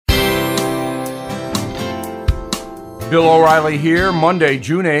Bill O'Reilly here, Monday,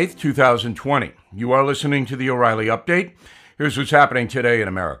 June 8th, 2020. You are listening to the O'Reilly Update. Here's what's happening today in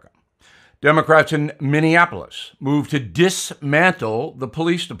America. Democrats in Minneapolis move to dismantle the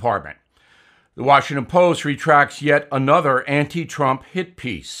police department. The Washington Post retracts yet another anti-Trump hit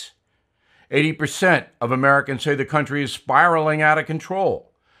piece. 80% of Americans say the country is spiraling out of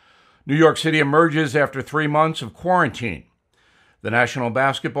control. New York City emerges after 3 months of quarantine. The National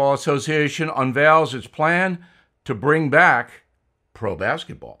Basketball Association unveils its plan to bring back pro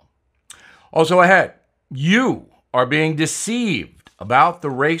basketball. Also ahead, you are being deceived about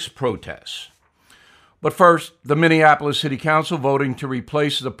the race protests. But first, the Minneapolis City Council voting to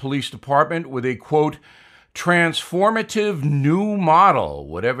replace the police department with a, quote, transformative new model,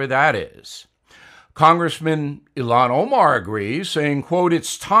 whatever that is. Congressman Ilhan Omar agrees, saying, quote,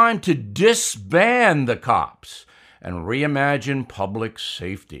 it's time to disband the cops and reimagine public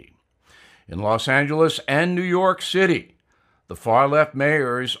safety. In Los Angeles and New York City, the far-left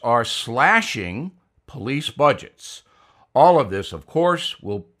mayors are slashing police budgets. All of this, of course,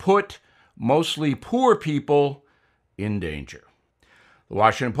 will put mostly poor people in danger. The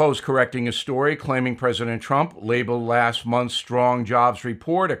Washington Post correcting a story claiming President Trump labeled last month's strong jobs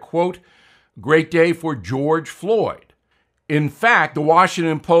report a, quote, great day for George Floyd. In fact, the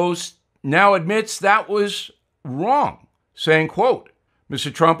Washington Post now admits that was wrong, saying, quote,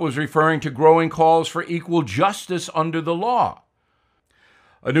 Mr. Trump was referring to growing calls for equal justice under the law.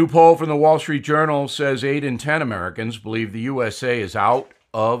 A new poll from the Wall Street Journal says 8 in 10 Americans believe the USA is out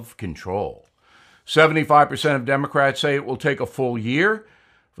of control. 75% of Democrats say it will take a full year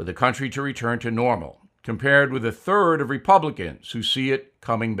for the country to return to normal, compared with a third of Republicans who see it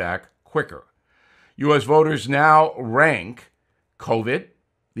coming back quicker. U.S. voters now rank COVID,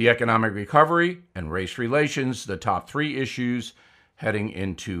 the economic recovery, and race relations the top 3 issues heading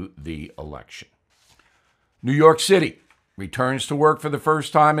into the election. New York City returns to work for the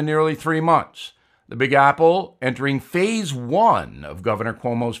first time in nearly 3 months. The Big Apple entering phase 1 of Governor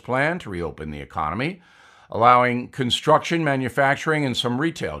Cuomo's plan to reopen the economy, allowing construction, manufacturing, and some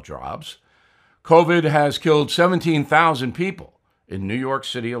retail jobs. COVID has killed 17,000 people in New York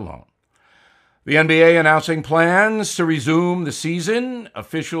City alone. The NBA announcing plans to resume the season,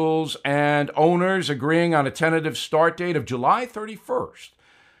 officials and owners agreeing on a tentative start date of July 31st.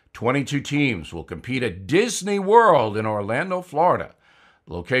 22 teams will compete at Disney World in Orlando, Florida.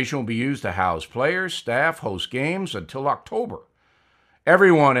 The location will be used to house players, staff, host games until October.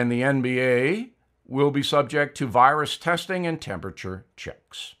 Everyone in the NBA will be subject to virus testing and temperature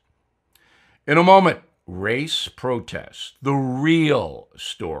checks. In a moment, race protests, the real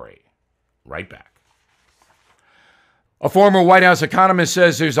story. Right back. A former White House economist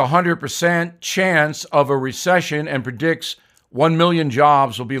says there's a 100% chance of a recession and predicts 1 million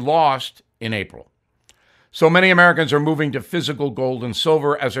jobs will be lost in April. So many Americans are moving to physical gold and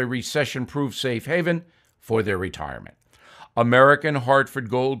silver as a recession-proof safe haven for their retirement. American Hartford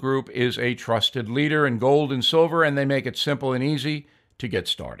Gold Group is a trusted leader in gold and silver, and they make it simple and easy to get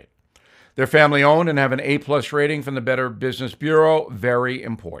started. They're family-owned and have an A-plus rating from the Better Business Bureau. Very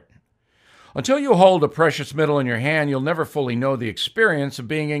important. Until you hold a precious metal in your hand, you'll never fully know the experience of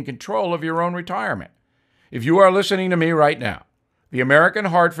being in control of your own retirement. If you are listening to me right now, the American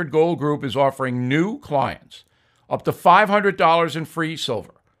Hartford Gold Group is offering new clients up to $500 in free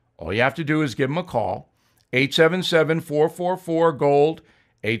silver. All you have to do is give them a call, 877-444-GOLD,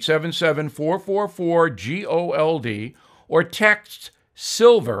 877-444-GOLD, or text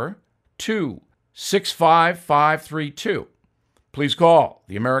SILVER to 65532. Please call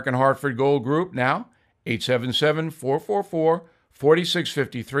the American Hartford Gold Group now,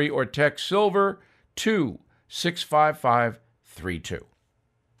 877-444-4653, or text SILVER to 65532.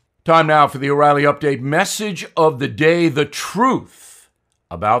 Time now for the O'Reilly Update message of the day, the truth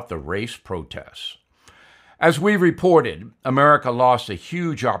about the race protests. As we reported, America lost a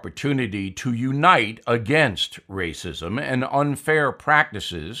huge opportunity to unite against racism and unfair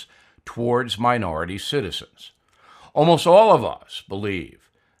practices towards minority citizens. Almost all of us believe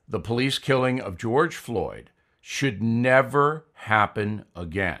the police killing of George Floyd should never happen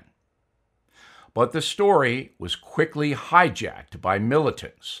again. But the story was quickly hijacked by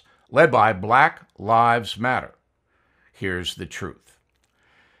militants led by Black Lives Matter. Here's the truth.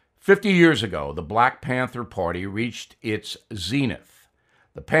 50 years ago, the Black Panther Party reached its zenith.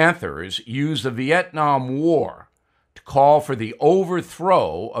 The Panthers used the Vietnam War to call for the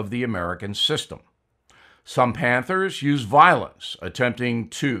overthrow of the American system. Some Panthers used violence, attempting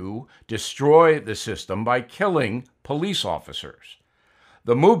to destroy the system by killing police officers.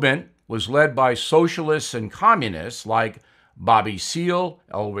 The movement was led by socialists and communists like Bobby Seale,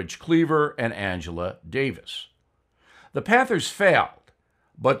 Elridge Cleaver, and Angela Davis. The Panthers failed,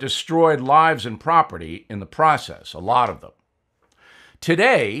 but destroyed lives and property in the process, a lot of them.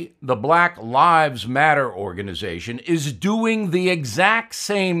 Today, the Black Lives Matter organization is doing the exact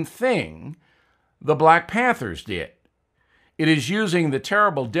same thing the Black Panthers did. It is using the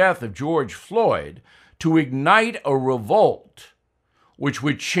terrible death of George Floyd to ignite a revolt which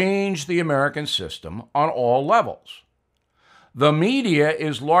would change the American system on all levels. The media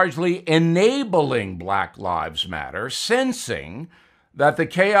is largely enabling Black Lives Matter, sensing that the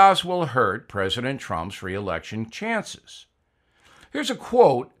chaos will hurt President Trump's re-election chances. Here's a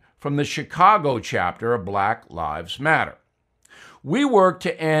quote from the Chicago chapter of Black Lives Matter. "We work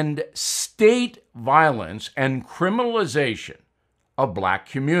to end state violence and criminalization of Black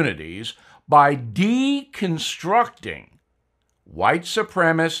communities by deconstructing white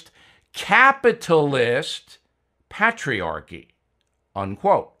supremacist, capitalist patriarchy,"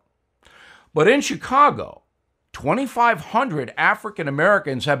 unquote. But in Chicago, 2,500 African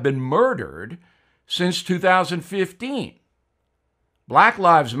Americans have been murdered since 2015. Black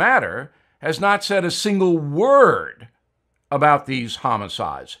Lives Matter has not said a single word about these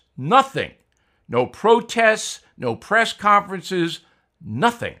homicides. Nothing. No protests, no press conferences,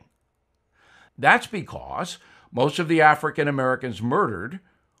 nothing. That's because most of the African Americans murdered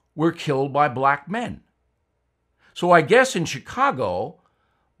were killed by Black men. So I guess in Chicago,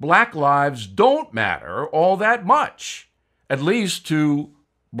 Black lives don't matter all that much, at least to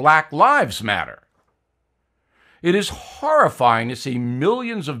Black Lives Matter. It is horrifying to see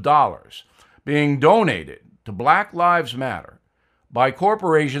millions of dollars being donated to Black Lives Matter by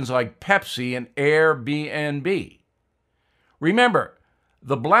corporations like Pepsi and Airbnb. Remember,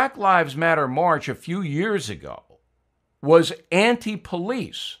 the Black Lives Matter march a few years ago was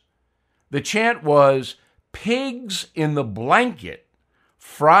anti-police. The chant was, "Pigs in the blanket,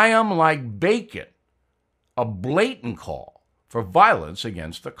 fry 'em like bacon," a blatant call for violence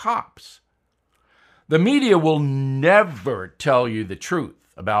against the cops. The media will never tell you the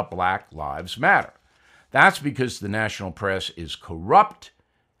truth about Black Lives Matter. That's because the national press is corrupt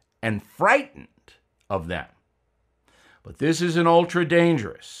and frightened of them. But this is an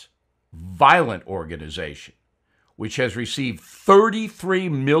ultra-dangerous, violent organization which has received $33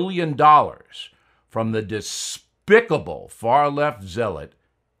 million from the despicable far-left zealot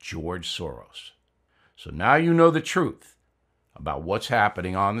George Soros. So now you know the truth about what's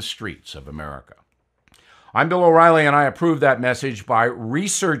happening on the streets of America. I'm Bill O'Reilly, and I approve that message by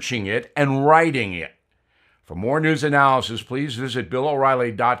researching it and writing it. For more news analysis, please visit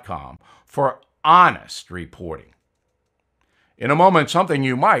BillO'Reilly.com for honest reporting. In a moment, something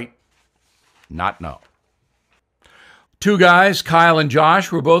you might not know. Two guys, Kyle and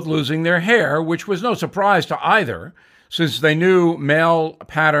Josh, were both losing their hair, which was no surprise to either, since they knew male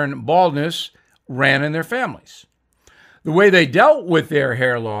pattern baldness ran in their families. The way they dealt with their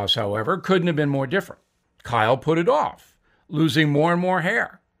hair loss, however, couldn't have been more different. Kyle put it off, losing more and more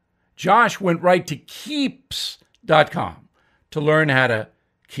hair. Josh went right to Keeps.com to learn how to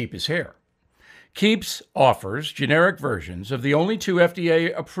keep his hair. Keeps offers generic versions of the only two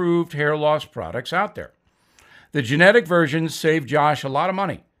FDA-approved hair loss products out there. The genetic versions saved Josh a lot of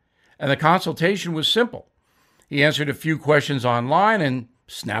money, and the consultation was simple. He answered a few questions online and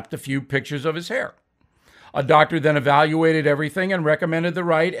snapped a few pictures of his hair. A doctor then evaluated everything and recommended the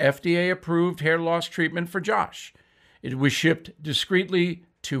right FDA-approved hair loss treatment for Josh. It was shipped discreetly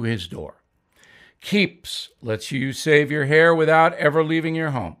to his door. Keeps lets you save your hair without ever leaving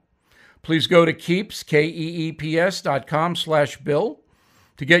your home. Please go to Keeps, KEEPS.com/Bill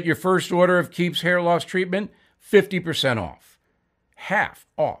to get your first order of Keeps hair loss treatment 50% off. Half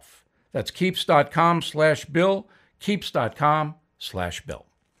off. That's Keeps.com/Bill, Keeps.com/Bill.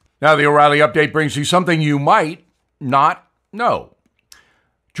 Now, the O'Reilly Update brings you something you might not know.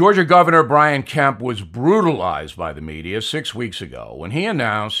 Georgia Governor Brian Kemp was brutalized by the media 6 weeks ago when he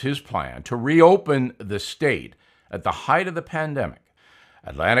announced his plan to reopen the state at the height of the pandemic.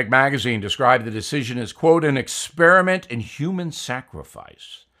 Atlantic Magazine described the decision as, quote, "an experiment in human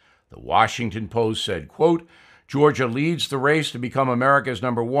sacrifice." The Washington Post said, quote, "Georgia leads the race to become America's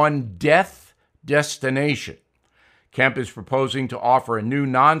 #1 death destination." Kemp is proposing to offer a new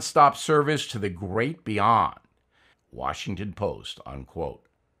nonstop service to the great beyond. Washington Post, unquote.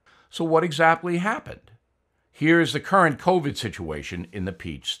 So what exactly happened? Here's the current COVID situation in the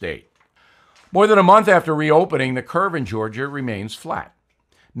Peach State. More than a month after reopening, the curve in Georgia remains flat.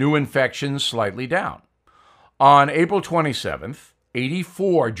 New infections slightly down. On April 27th,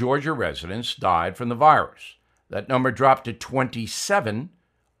 84 Georgia residents died from the virus. That number dropped to 27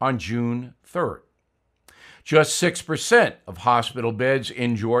 on June 3rd. Just 6% of hospital beds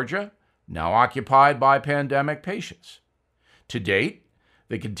in Georgia now occupied by pandemic patients. To date,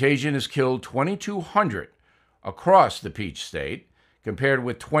 the contagion has killed 2,200 across the Peach State, compared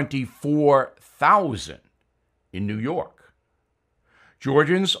with 24,000 in New York.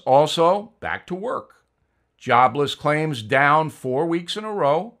 Georgians also back to work. Jobless claims down 4 weeks in a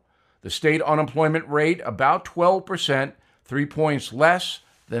row. The state unemployment rate about 12%, 3 points less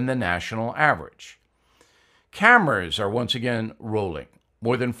than the national average. Cameras are once again rolling.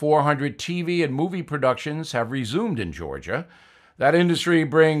 More than 400 TV and movie productions have resumed in Georgia. That industry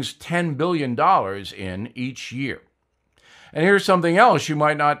brings $10 billion in each year. And here's something else you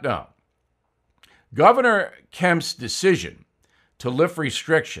might not know. Governor Kemp's decision to lift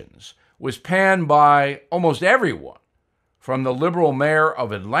restrictions was panned by almost everyone, from the liberal mayor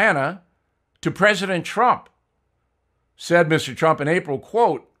of Atlanta to President Trump. Said Mr. Trump in April,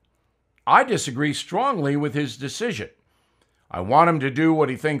 quote, "I disagree strongly with his decision. I want him to do what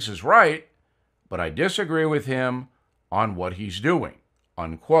he thinks is right, but I disagree with him on what he's doing,"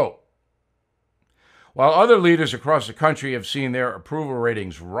 unquote. While other leaders across the country have seen their approval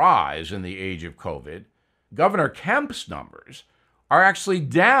ratings rise in the age of COVID, Governor Kemp's numbers are actually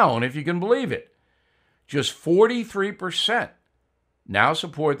down, if you can believe it. Just 43% now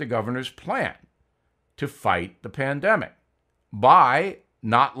support the governor's plan to fight the pandemic by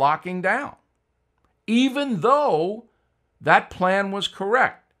not locking down, even though that plan was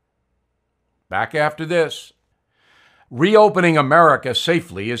correct. Back after this. Reopening America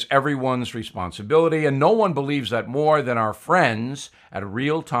safely is everyone's responsibility, and no one believes that more than our friends at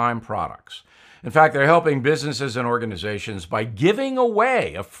Real Time Products. In fact, they're helping businesses and organizations by giving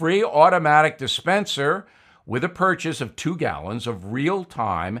away a free automatic dispenser with a purchase of 2 gallons of Real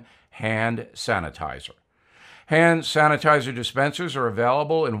Time hand sanitizer. Hand sanitizer dispensers are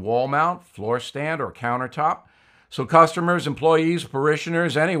available in wall mount, floor stand, or countertop, so customers, employees,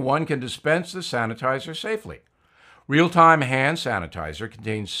 parishioners, anyone can dispense the sanitizer safely. Real-Time hand sanitizer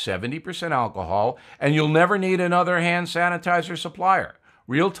contains 70% alcohol, and you'll never need another hand sanitizer supplier.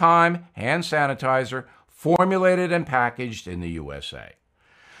 Real-Time hand sanitizer, formulated and packaged in the USA.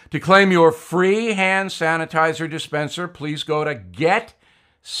 To claim your free hand sanitizer dispenser, please go to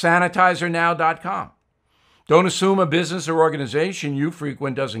getsanitizernow.com. Don't assume a business or organization you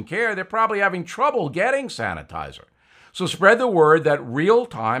frequent doesn't care. They're probably having trouble getting sanitizer. So spread the word that Real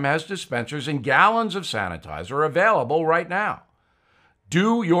Time has dispensers and gallons of sanitizer available right now.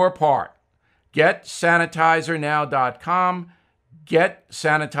 Do your part. GetSanitizerNow.com.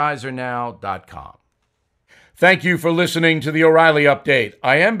 GetSanitizerNow.com. Thank you for listening to the O'Reilly Update.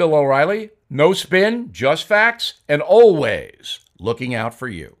 I am Bill O'Reilly. No spin, just facts, and always looking out for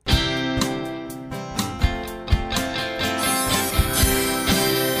you.